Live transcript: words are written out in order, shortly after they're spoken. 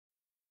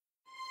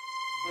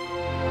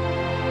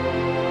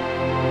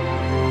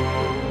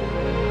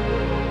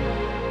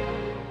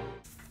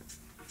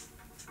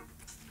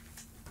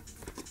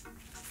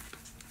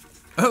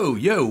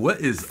Yo,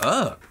 what is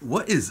up?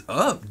 What is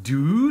up,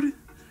 dude?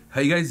 How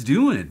you guys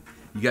doing?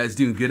 You guys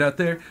doing good out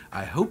there?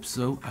 I hope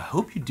so. I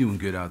hope you're doing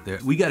good out there.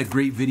 We got a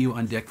great video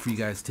on deck for you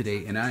guys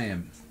today, and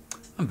I'm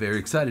very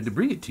excited to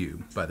bring it to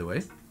you, by the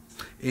way.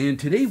 And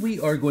today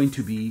we are going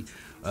to be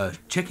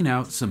checking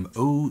out some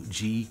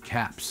OG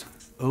caps.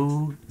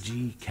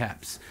 OG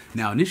caps.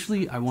 Now,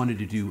 initially I wanted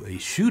to do a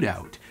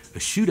shootout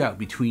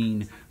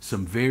between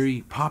some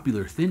very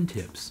popular thin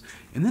tips.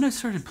 And then I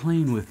started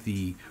playing with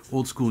the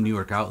old school New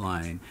York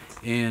outline,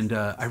 and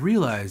I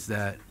realized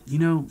that, you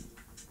know,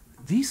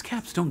 these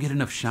caps don't get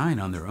enough shine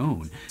on their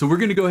own. So we're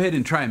gonna go ahead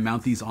and try and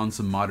mount these on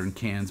some modern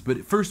cans,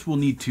 but first we'll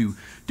need to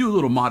do a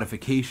little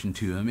modification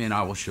to them, and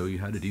I will show you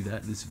how to do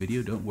that in this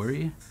video, don't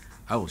worry.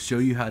 I will show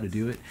you how to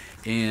do it,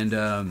 and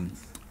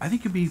I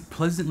think you'll be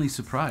pleasantly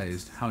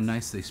surprised how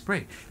nice they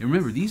spray. And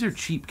remember, these are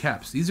cheap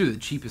caps. These are the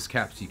cheapest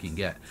caps you can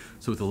get.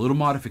 So with a little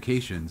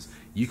modifications,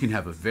 you can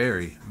have a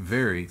very,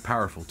 very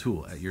powerful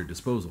tool at your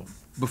disposal.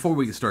 Before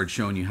we get started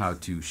showing you how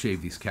to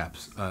shave these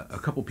caps, a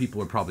couple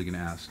people are probably gonna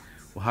ask,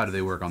 well, how do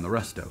they work on the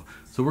Rusto?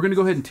 So we're gonna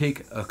go ahead and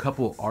take a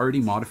couple already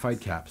modified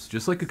caps,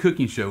 just like a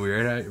cooking show, we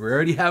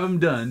already have them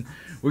done.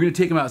 We're gonna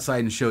take them outside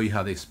and show you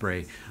how they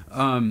spray.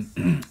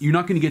 You're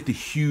not gonna get the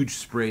huge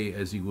spray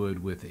as you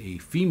would with a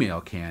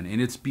female can,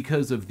 and it's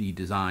because of the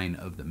design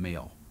of the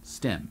male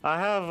stem. I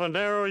have a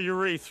narrow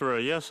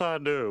urethra, yes I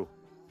do.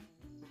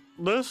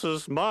 This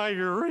is my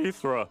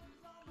urethra.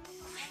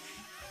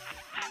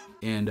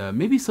 And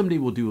maybe someday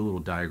we'll do a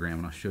little diagram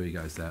and I'll show you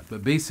guys that.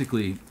 But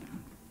basically,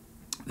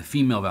 the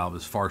female valve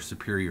is far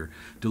superior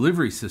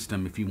delivery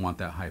system if you want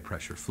that high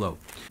pressure flow.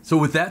 So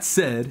with that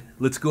said,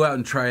 let's go out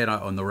and try it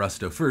out on the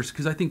Rusto first,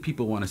 because I think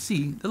people want to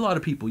see. A lot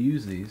of people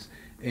use these,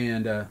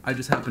 and I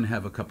just happen to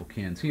have a couple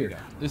cans here.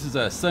 This is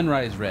a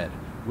Sunrise Red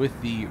with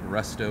the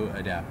Rusto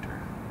adapter.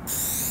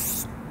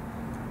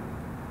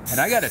 And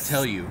I gotta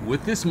tell you,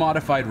 with this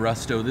modified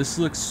Rusto, this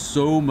looks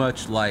so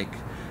much like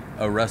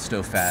a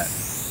Rusto Fat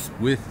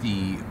with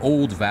the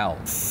old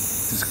valve.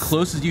 It's as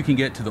close as you can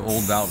get to the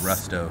old valve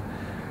Rusto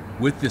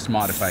with this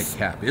modified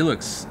cap. It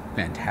looks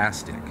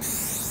fantastic.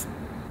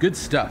 Good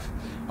stuff.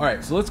 All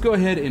right, so let's go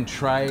ahead and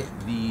try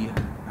the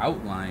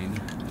outline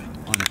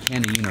on a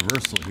can of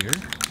Universal here.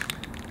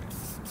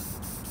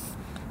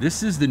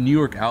 This is the New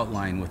York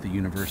outline with the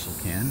Universal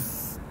can,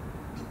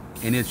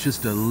 and it's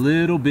just a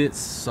little bit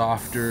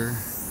softer,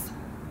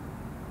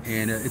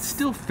 and it's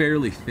still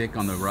fairly thick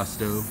on the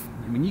Rusto.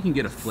 I mean, you can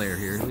get a flare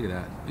here. Look at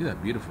that. Look at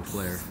that beautiful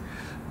flare.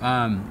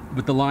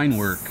 But the line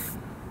work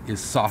is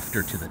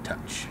softer to the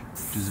touch,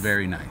 which is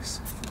very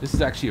nice. This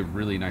is actually a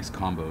really nice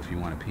combo if you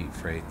want to paint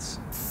freights.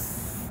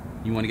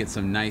 You want to get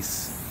some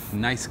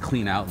nice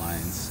clean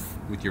outlines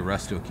with your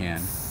Rusto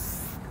can.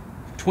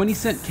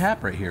 20-cent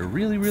cap right here.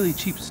 Really, really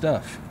cheap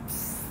stuff.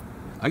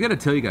 I gotta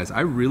tell you guys,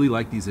 I really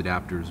like these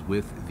adapters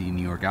with the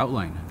New York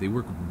outline. They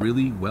work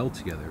really well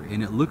together,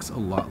 and it looks a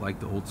lot like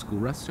the old school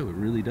Rusto. It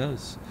really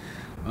does.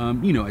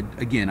 You know,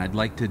 again, I'd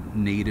like to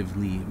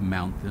natively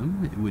mount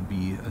them. It would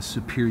be a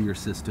superior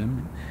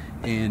system,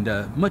 and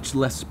much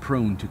less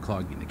prone to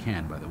clogging the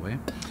can, by the way.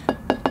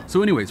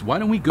 So anyways, why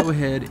don't we go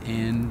ahead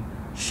and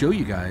show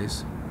you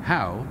guys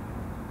how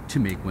to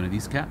make one of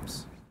these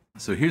caps.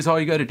 So here's all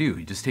you got to do.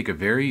 You just take a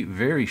very,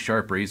 very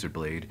sharp razor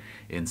blade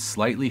and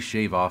slightly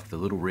shave off the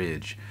little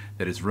ridge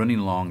that is running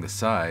along the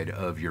side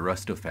of your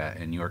Rusto Fat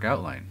and New York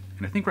outline.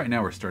 And I think right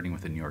now we're starting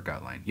with the New York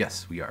outline.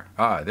 Yes, we are.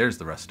 Ah, there's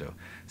the Rusto.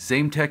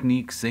 Same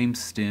technique, same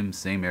stem,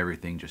 same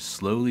everything. Just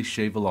slowly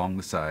shave along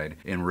the side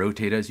and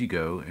rotate as you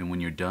go. And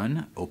when you're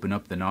done, open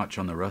up the notch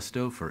on the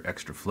Rusto for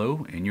extra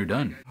flow, and you're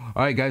done.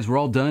 All right, guys, we're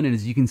all done. And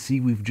as you can see,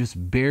 we've just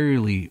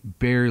barely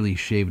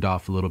shaved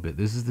off a little bit.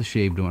 This is the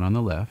shaved one on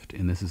the left,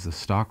 and this is the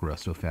stock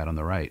Rusto Fat on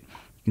the right.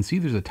 You can see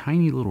there's a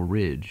tiny little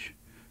ridge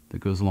that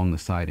goes along the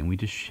side, and we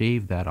just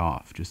shaved that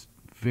off. Just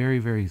very,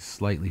 very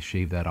slightly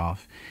shaved that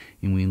off,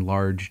 and we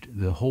enlarged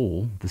the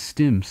hole, the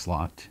stem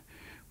slot.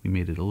 We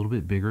made it a little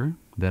bit bigger.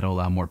 That'll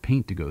allow more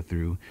paint to go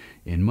through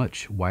and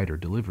much wider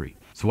delivery.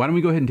 So why don't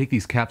we go ahead and take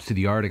these caps to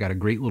the yard. I got a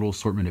great little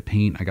assortment of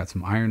paint. I got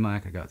some iron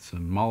lac, I got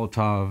some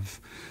Molotov,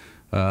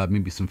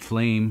 maybe some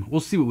flame. We'll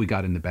see what we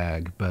got in the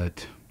bag,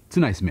 but it's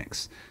a nice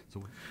mix.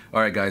 So, all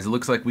right, guys, it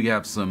looks like we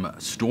have some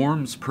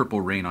Storm's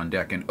Purple Rain on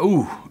deck, and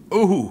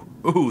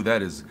oh,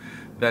 that is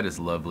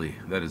lovely.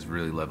 That is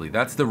really lovely.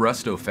 That's the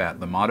Rusto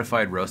Fat, the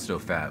modified Rusto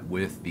Fat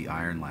with the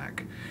iron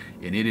lac,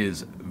 and it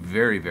is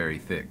very, very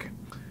thick.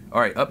 All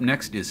right, up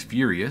next is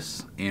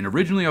Furious, and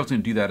originally I was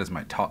going to do that as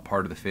my top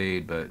part of the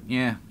fade, but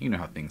yeah, you know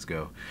how things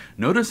go.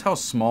 Notice how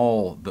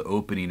small the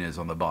opening is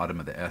on the bottom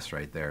of the S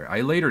right there.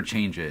 I later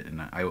change it, and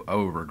I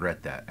will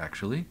regret that,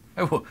 actually.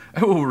 I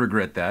will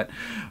regret that,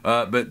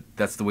 but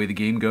that's the way the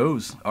game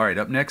goes. All right,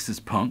 up next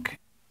is Punk.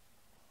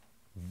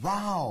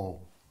 Wow.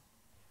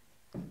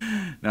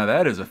 Now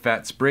that is a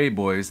fat spray,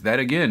 boys. That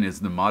again is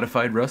the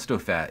modified Rusto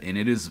Fat, and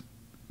it is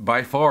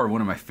by far one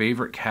of my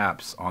favorite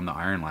caps on the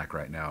iron lac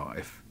right now.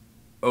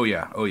 Oh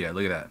yeah, look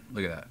at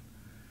that.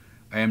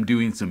 I am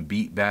doing some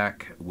beat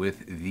back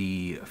with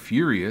the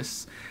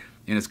Furious,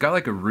 and it's got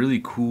like a really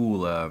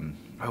cool,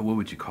 oh, what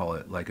would you call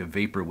it? Like a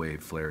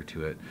vaporwave flare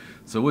to it.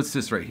 So what's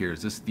this right here?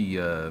 Is this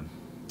the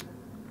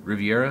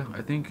Riviera,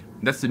 I think?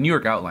 That's the New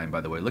York outline,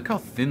 by the way. Look how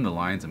thin the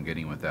lines I'm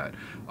getting with that.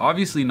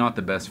 Obviously not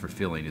the best for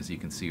filling, as you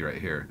can see right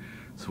here.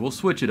 So we'll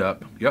switch it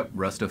up. Yep,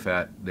 Rusto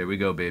Fat. There we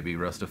go, baby.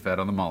 Rusto Fat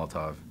on the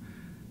Molotov.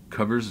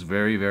 Covers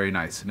very, very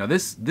nice. Now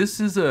this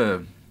is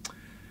a,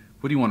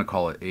 what do you want to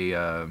call it?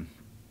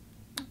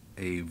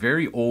 A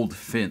very old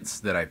fence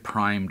that I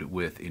primed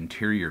with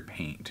interior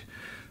paint.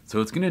 So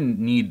it's going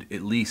to need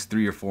at least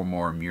 3 or 4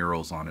 more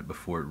murals on it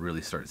before it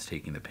really starts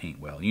taking the paint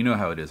well. You know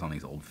how it is on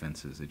these old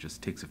fences. It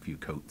just takes a few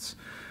coats.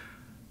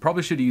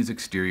 Probably should use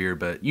exterior,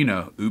 but you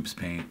know, oops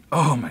paint.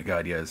 Oh my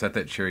god, yeah, is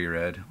that cherry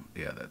red?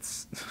 Yeah,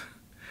 that's...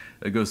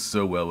 that goes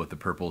so well with the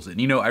purples. And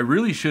you know, I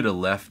really should have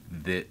left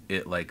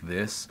it like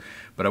this,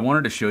 but I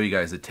wanted to show you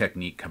guys the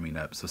technique coming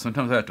up. So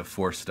sometimes I have to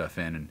force stuff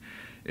in, and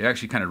it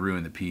actually kind of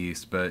ruined the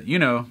piece, but you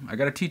know, I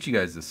got to teach you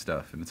guys this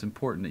stuff, and it's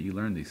important that you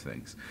learn these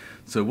things.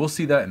 So we'll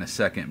see that in a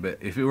second, but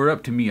if it were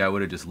up to me, I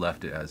would have just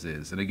left it as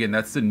is. And again,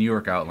 that's the New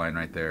York outline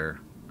right there.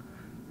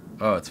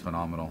 Oh, it's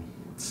phenomenal.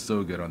 It's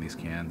so good on these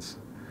cans.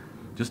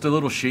 Just a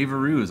little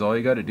shaveroo is all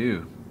you got to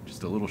do.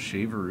 Just a little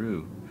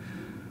shaveroo.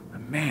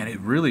 Man, it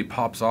really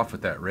pops off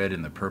with that red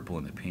and the purple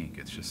and the pink.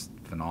 It's just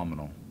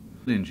phenomenal.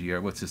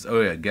 What's this?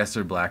 Oh yeah,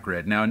 Gesser Black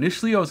Red. Now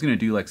initially I was going to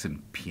do like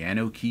some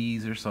piano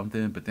keys or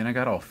something, but then I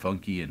got all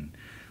funky and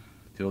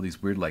did all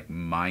these weird like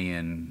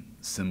Mayan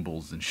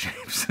symbols and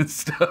shapes and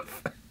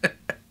stuff.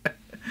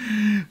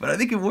 But I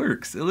think it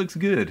works. It looks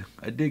good.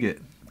 I dig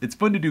it. It's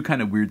fun to do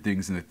kind of weird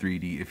things in the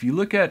 3D. If you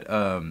look at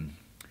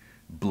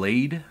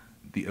Blade,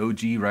 the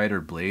OG writer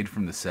Blade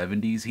from the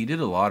 70s, he did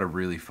a lot of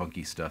really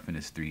funky stuff in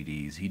his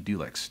 3Ds. He'd do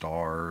like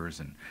stars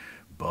and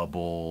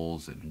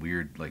bubbles and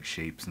weird like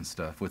shapes and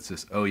stuff. What's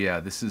this? Oh yeah,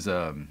 this is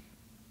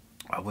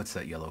what's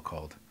that yellow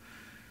called?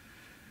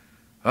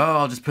 Oh,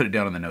 I'll just put it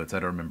down in the notes. I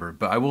don't remember.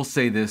 But I will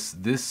say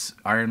this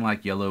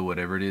iron-like yellow,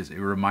 whatever it is, it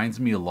reminds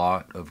me a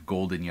lot of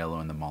golden yellow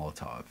in the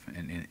Molotov,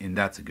 and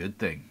that's a good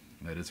thing.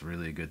 That is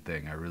really a good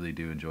thing. I really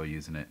do enjoy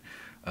using it.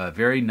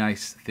 Very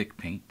nice thick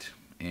paint,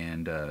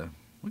 and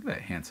look at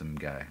that handsome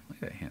guy.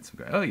 Look at that handsome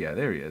guy. Oh yeah,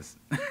 there he is.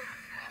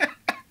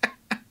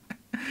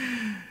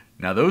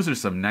 Now those are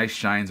some nice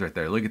shines right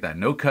there. Look at that.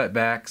 No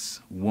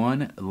cutbacks.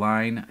 One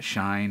line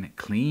shine.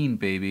 Clean,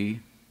 baby.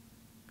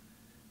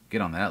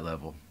 Get on that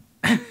level.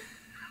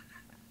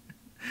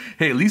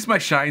 Hey, at least my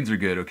shines are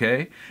good,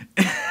 okay?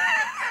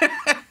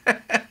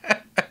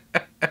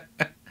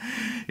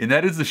 And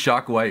that is the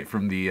shock white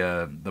from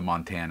the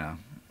Montana.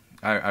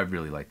 I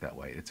really like that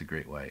white. It's a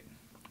great white.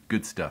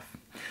 Good stuff.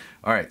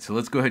 All right, so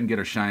let's go ahead and get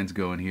our shines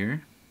going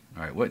here.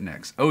 All right, what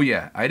next? Oh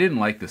yeah, I didn't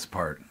like this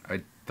part.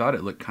 I thought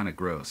it looked kind of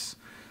gross.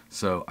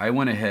 So I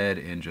went ahead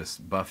and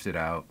just buffed it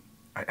out.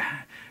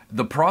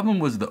 The problem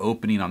was the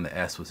opening on the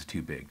S was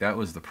too big. That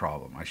was the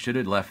problem. I should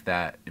have left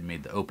that and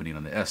made the opening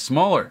on the S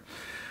smaller.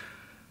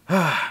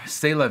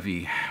 C'est la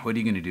vie. What are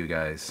you going to do,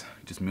 guys?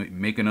 Just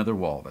make another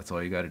wall. That's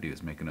all you got to do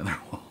is make another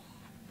wall.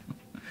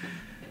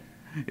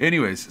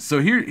 Anyways, so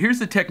here's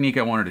the technique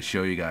I wanted to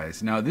show you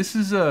guys. Now this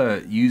is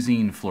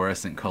using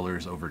fluorescent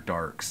colors over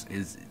darks.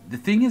 The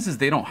thing is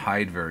they don't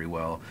hide very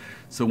well.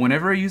 So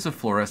whenever I use a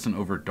fluorescent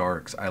over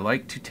darks, I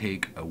like to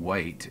take a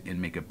white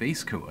and make a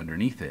base coat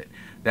underneath it.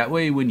 That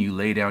way when you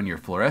lay down your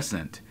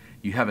fluorescent,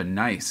 you have a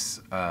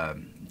nice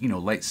you know,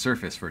 light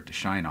surface for it to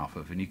shine off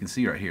of. And you can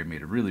see right here it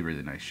made a really,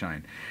 really nice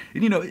shine.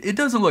 And you know, it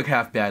doesn't look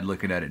half bad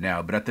looking at it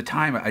now, but at the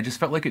time I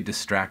just felt like it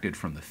distracted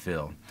from the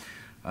fill.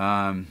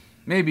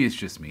 Maybe it's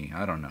just me.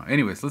 I don't know.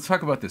 Anyways, let's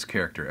talk about this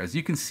character. As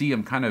you can see,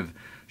 I'm kind of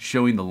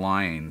showing the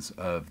lines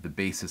of the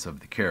basis of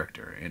the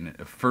character. And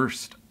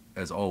first,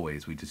 as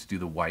always, we just do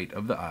the white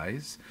of the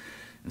eyes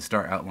and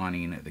start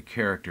outlining the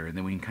character. And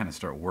then we can kind of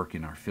start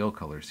working our fill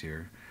colors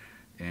here.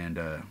 And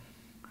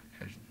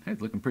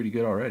it's looking pretty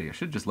good already. I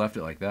should have just left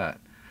it like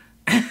that.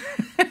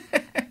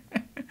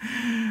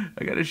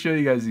 I got to show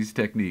you guys these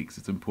techniques.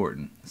 It's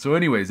important. So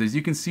anyways, as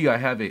you can see, I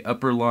have a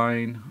upper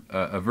line,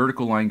 a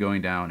vertical line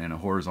going down, and a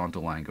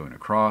horizontal line going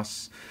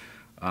across,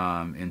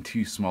 and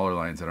 2 smaller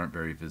lines that aren't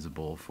very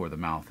visible for the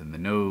mouth and the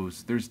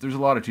nose. There's a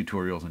lot of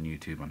tutorials on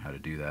YouTube on how to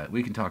do that.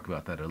 We can talk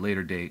about that at a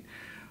later date.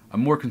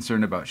 I'm more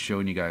concerned about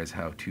showing you guys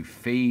how to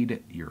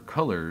fade your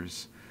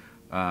colors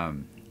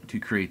to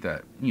create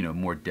that, you know,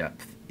 more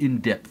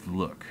in-depth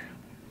look.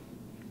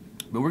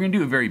 But we're going to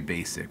do it very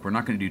basic. We're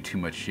not going to do too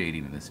much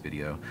shading in this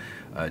video,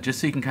 just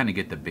so you can kind of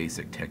get the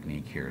basic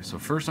technique here. So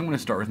first I'm going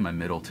to start with my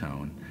middle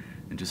tone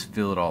and just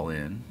fill it all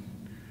in.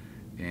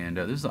 And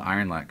this is the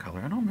iron-like color.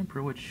 I don't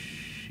remember which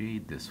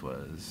shade this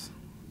was.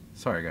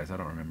 Sorry guys, I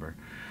don't remember.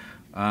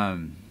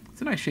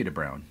 It's a nice shade of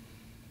brown.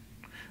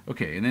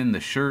 Okay, and then the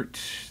shirt,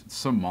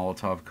 some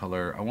Molotov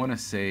color. I want to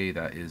say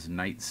that is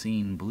Night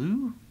Scene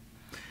Blue.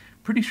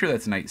 Pretty sure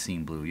that's Night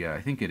Scene Blue. Yeah,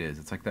 I think it is.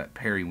 It's like that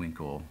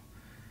periwinkle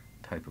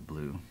type of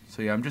blue.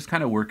 So yeah, I'm just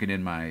kind of working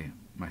in my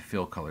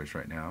fill colors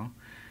right now.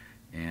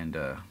 And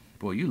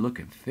boy, you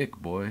looking thick,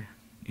 boy.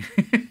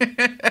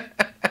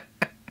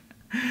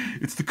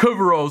 It's the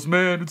coveralls,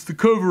 man. It's the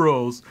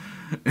coveralls.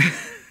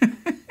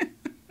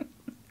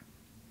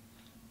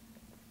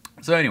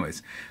 So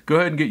anyways, go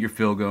ahead and get your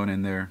fill going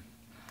in there.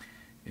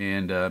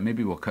 And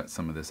maybe we'll cut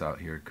some of this out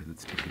here because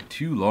it's taking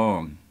too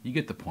long. You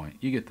get the point.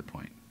 You get the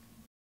point.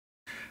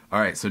 All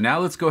right, so now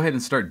let's go ahead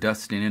and start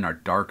dusting in our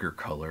darker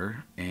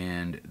color.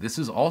 And this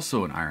is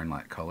also an iron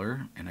lac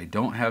color, and I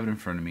don't have it in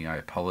front of me. I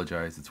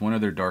apologize. It's one of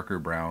their darker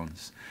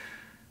browns.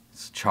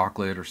 It's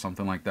chocolate or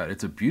something like that.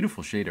 It's a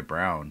beautiful shade of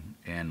brown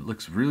and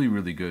looks really,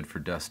 really good for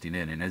dusting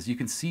in. And as you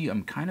can see,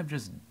 I'm kind of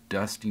just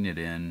dusting it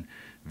in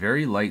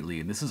very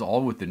lightly. And this is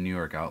all with the New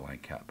York outline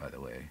cap, by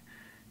the way.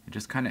 And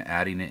just kind of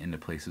adding it into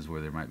places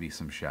where there might be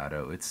some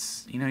shadow.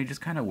 It's, you know, you're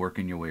just kind of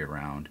working your way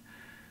around.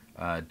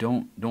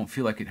 Don't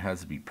feel like it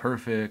has to be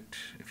perfect.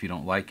 If you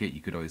don't like it,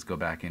 you could always go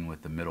back in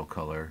with the middle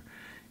color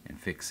and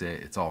fix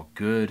it. It's all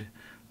good.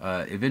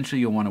 Eventually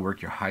you'll want to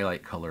work your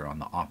highlight color on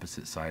the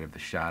opposite side of the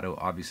shadow.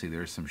 Obviously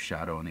there's some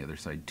shadow on the other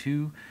side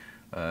too,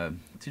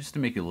 just to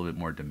make it a little bit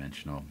more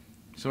dimensional.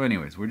 So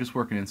anyways, we're just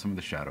working in some of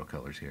the shadow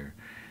colors here,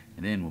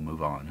 and then we'll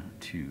move on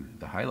to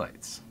the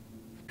highlights.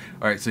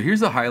 All right, so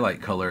here's the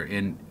highlight color,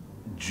 and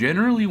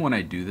generally when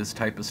I do this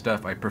type of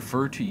stuff, I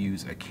prefer to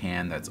use a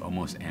can that's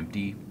almost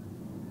empty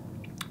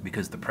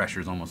because the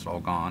pressure is almost all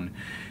gone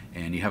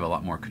and you have a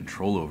lot more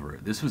control over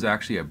it. This was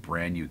actually a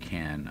brand new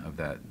can of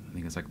that, I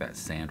think it's like that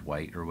sand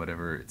white or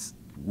whatever. It's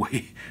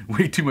way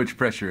too much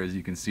pressure, as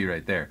you can see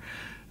right there.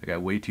 I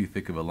got way too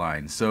thick of a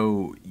line.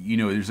 So, you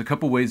know, there's a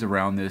couple ways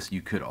around this.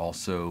 You could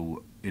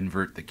also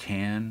invert the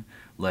can,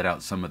 let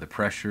out some of the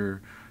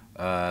pressure,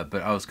 but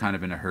I was kind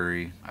of in a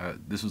hurry.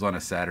 This was on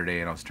a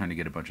Saturday and I was trying to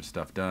get a bunch of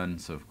stuff done,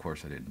 so of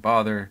course I didn't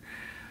bother.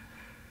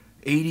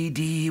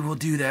 ADD will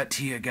do that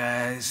to you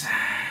guys.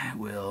 It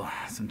will.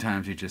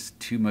 Sometimes you're just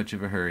too much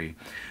of a hurry.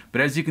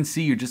 But as you can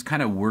see, you're just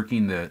kind of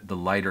working the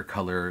lighter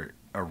color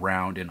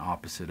around and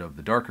opposite of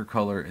the darker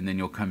color, and then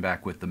you'll come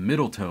back with the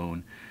middle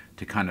tone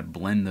to kind of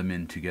blend them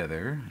in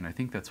together. And I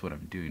think that's what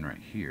I'm doing right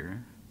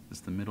here.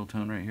 Is the middle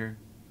tone right here?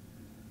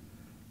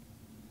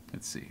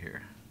 Let's see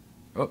here.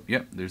 Oh,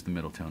 yep, there's the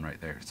middle tone right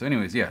there. So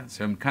anyways, yeah,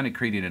 so I'm kind of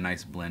creating a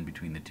nice blend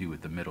between the two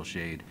with the middle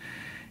shade.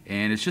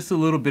 And it's just a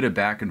little bit of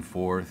back and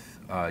forth.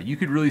 You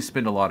could really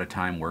spend a lot of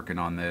time working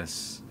on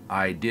this.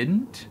 I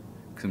didn't,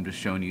 because I'm just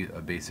showing you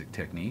a basic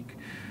technique.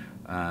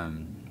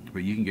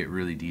 But you can get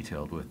really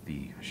detailed with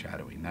the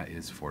shadowing, that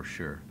is for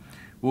sure.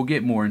 We'll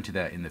get more into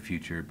that in the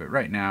future, but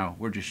right now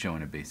we're just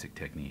showing a basic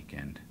technique,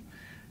 and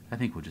I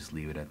think we'll just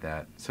leave it at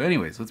that. So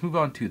anyways, let's move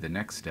on to the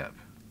next step.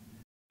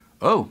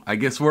 Oh, I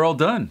guess we're all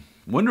done.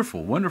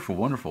 Wonderful, wonderful,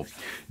 wonderful.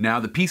 Now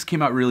the piece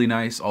came out really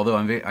nice, although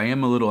I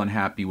am a little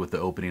unhappy with the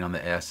opening on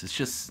the S. It's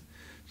just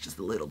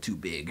a little too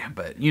big,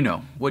 but you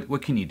know,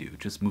 what can you do?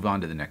 Just move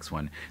on to the next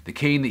one. The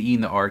K and the E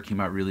and the R came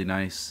out really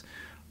nice.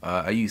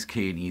 I use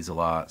K and E's a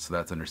lot, so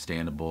that's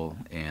understandable,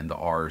 and the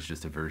R is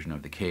just a version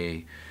of the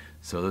K.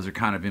 So those are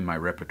kind of in my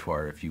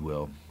repertoire, if you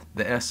will.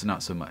 The S,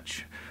 not so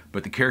much.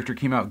 But the character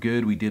came out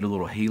good. We did a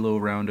little halo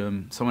around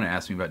him. Someone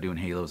asked me about doing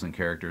halos and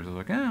characters. I was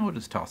like, we'll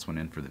just toss one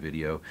in for the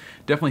video.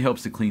 Definitely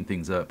helps to clean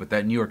things up. But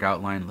that New York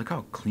outline, look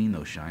how clean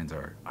those shines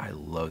are. I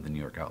love the New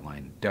York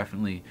outline.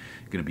 Definitely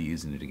going to be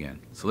using it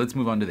again. So let's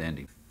move on to the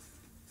ending.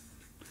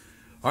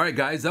 All right,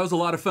 guys, that was a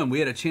lot of fun. We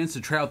had a chance to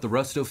try out the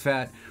Rusto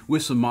Fat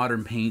with some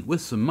modern paint,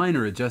 with some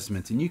minor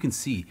adjustments, and you can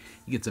see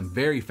you get some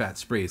very fat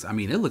sprays. I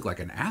mean, it looked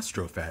like an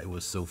Astro Fat. It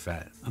was so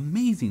fat.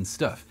 Amazing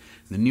stuff.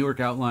 The New York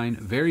outline,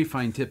 very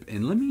fine tip.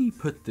 And let me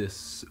put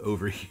this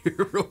over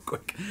here real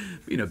quick.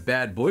 Being a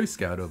bad Boy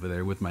Scout over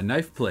there with my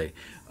knife play.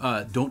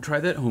 Don't try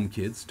that at home,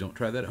 kids. Don't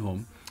try that at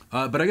home.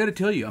 But I got to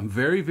tell you, I'm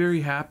very,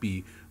 very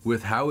happy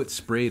with how it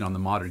sprayed on the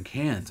modern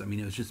cans. I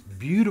mean, it was just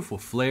beautiful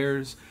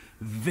flares.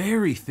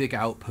 Very thick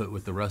output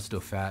with the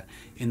Rusto Fat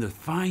and the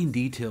fine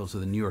details of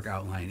the New York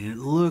outline, and it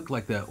looked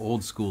like that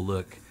old school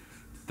look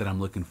that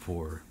I'm looking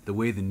for, the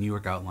way the New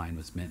York outline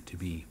was meant to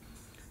be.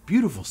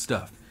 Beautiful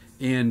stuff.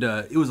 And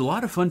it was a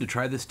lot of fun to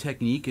try this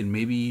technique, and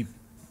maybe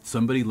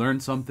somebody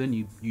learned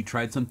something, you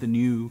tried something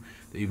new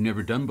that you've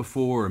never done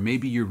before, or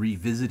maybe you're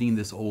revisiting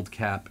this old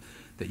cap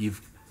that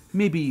you've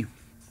maybe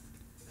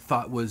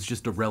thought was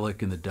just a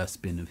relic in the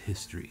dustbin of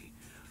history.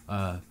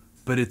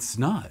 But it's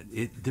not.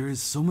 There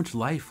is so much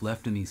life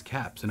left in these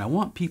caps, and I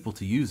want people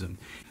to use them.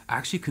 I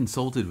actually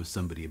consulted with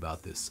somebody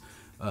about this,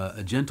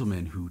 a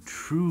gentleman who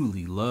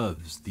truly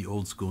loves the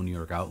old school New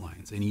York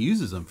outlines, and he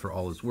uses them for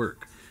all his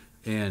work.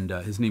 And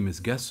his name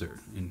is Gesser,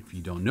 and if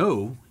you don't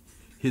know,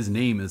 his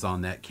name is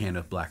on that can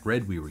of black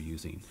red we were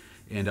using.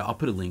 And I'll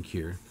put a link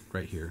here,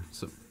 right here,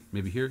 so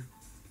maybe here?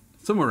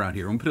 Somewhere around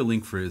here. I'm gonna put a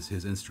link for his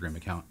Instagram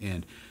account.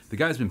 And the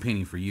guy's been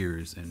painting for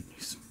years, and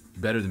he's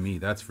better than me,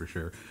 that's for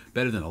sure.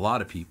 Better than a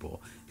lot of people.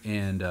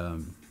 And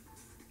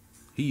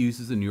he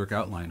uses the New York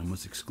outline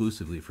almost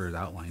exclusively for his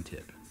outline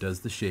tip. Does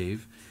the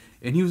shave.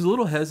 And he was a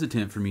little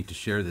hesitant for me to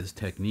share this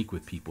technique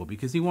with people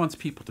because he wants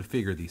people to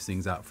figure these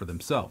things out for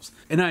themselves.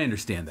 And I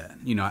understand that.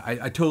 You know,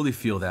 I totally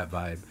feel that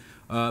vibe.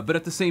 But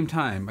at the same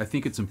time, I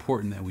think it's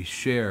important that we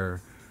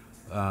share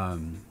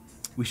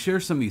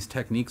some of these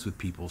techniques with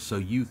people so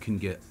you can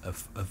get a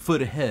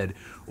foot ahead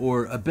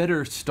or a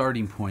better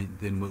starting point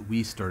than what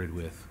we started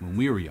with when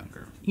we were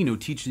younger. You know,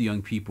 teach the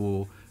young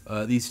people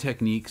these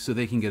techniques so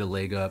they can get a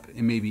leg up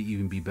and maybe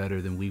even be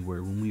better than we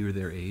were when we were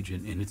their age.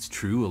 And it's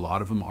true, a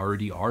lot of them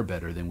already are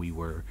better than we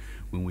were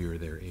when we were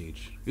their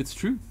age. It's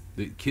true.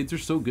 The kids are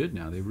so good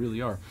now, they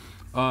really are.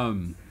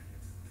 And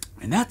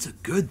that's a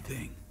good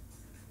thing.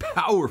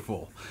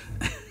 Powerful.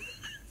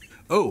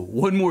 Oh,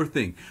 one more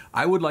thing.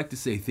 I would like to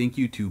say thank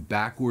you to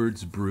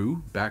Backwards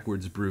Brew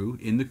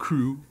in the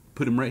crew.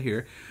 Put him right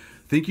here.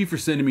 Thank you for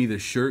sending me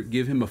this shirt.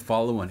 Give him a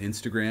follow on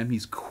Instagram.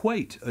 He's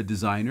quite a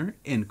designer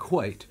and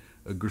quite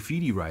a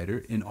graffiti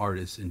writer and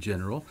artist in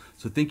general.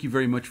 So thank you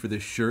very much for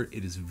this shirt.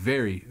 It is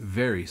very,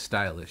 very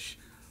stylish.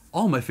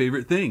 All my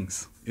favorite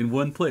things in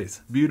one place.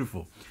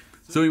 Beautiful.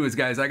 So anyways,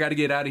 guys, I got to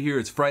get out of here.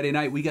 It's Friday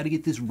night. We got to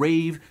get this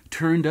rave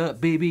turned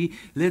up, baby.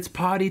 Let's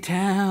party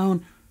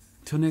town.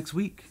 Till next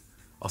week.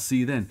 I'll see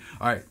you then.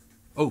 All right.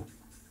 Oh,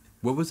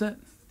 what was that?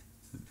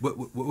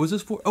 What was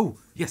this for? Oh,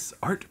 yes,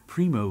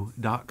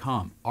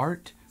 artprimo.com.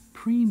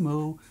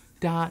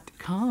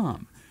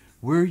 Artprimo.com.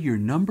 We're your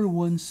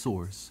 #1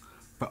 source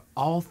for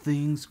all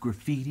things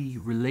graffiti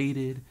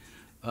related.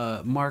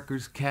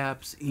 Markers,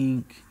 caps,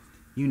 ink,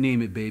 you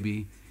name it,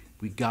 baby.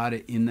 We got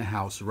it in the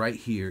house right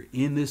here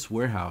in this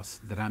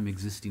warehouse that I'm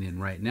existing in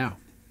right now.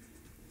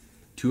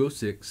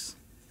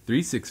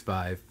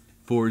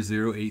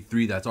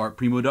 206-365-4083. That's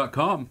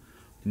artprimo.com.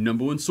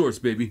 #1 source,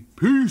 baby.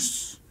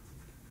 Peace.